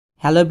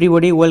Hello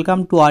everybody,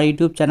 welcome to our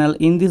YouTube channel.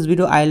 In this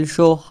video I'll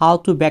show how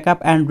to backup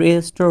and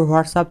restore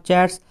WhatsApp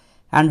chats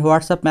and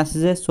WhatsApp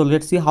messages. So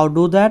let's see how to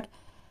do that.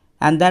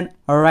 And then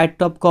right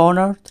top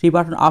corner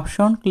 3-button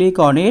option, click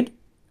on it,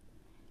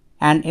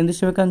 and in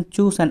this you can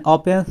choose and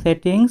open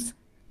settings.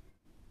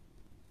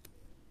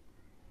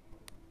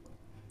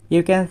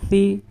 You can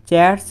see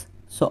chats,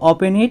 so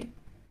open it.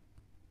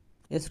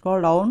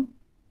 Scroll down,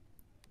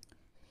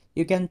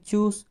 you can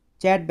choose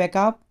chat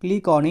backup,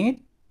 click on it,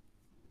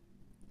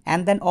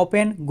 and then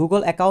open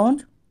Google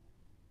account.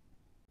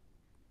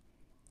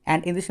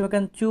 And in this you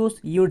can choose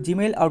your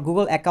Gmail or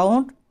Google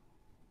account,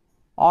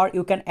 or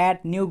you can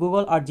add new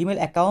Google or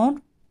Gmail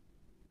account.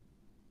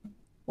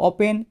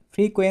 Open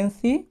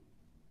frequency.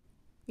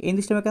 In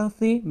this time I can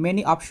see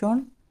many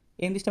options.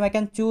 In this time I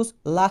can choose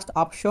last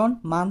option,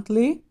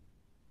 monthly.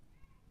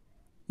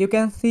 You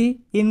can see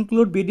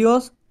include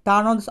videos,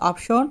 turn on this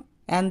option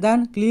and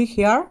then click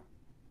here.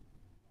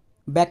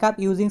 Backup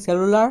using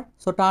cellular,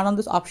 so turn on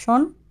this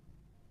option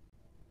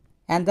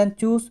and then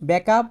choose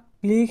backup,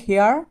 click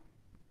here.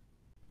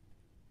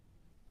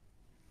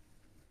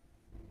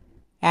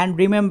 And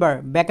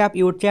remember, backup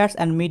your chats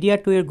and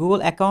media to your Google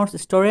account's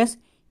storage.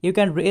 You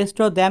can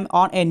restore them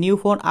on a new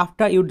phone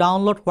after you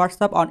download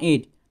WhatsApp on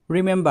it.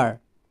 Remember.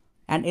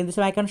 And in this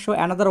one I can show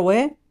another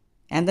way.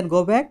 And then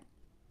go back.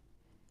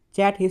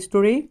 Chat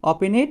history,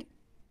 open it.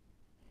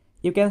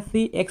 You can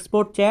see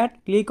export chat,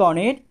 click on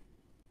it.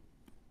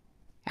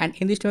 And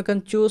in this one you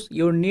can choose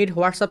your need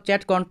WhatsApp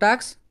chat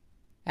contacts.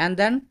 And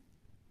then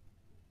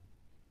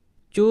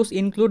choose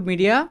include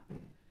media.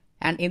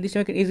 And in this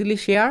one you can easily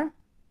share.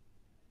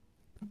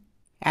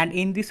 And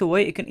in this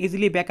way you can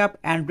easily backup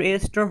and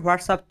restore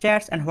WhatsApp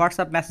chats and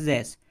WhatsApp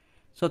messages.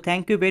 So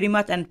thank you very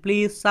much and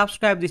please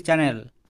subscribe this channel.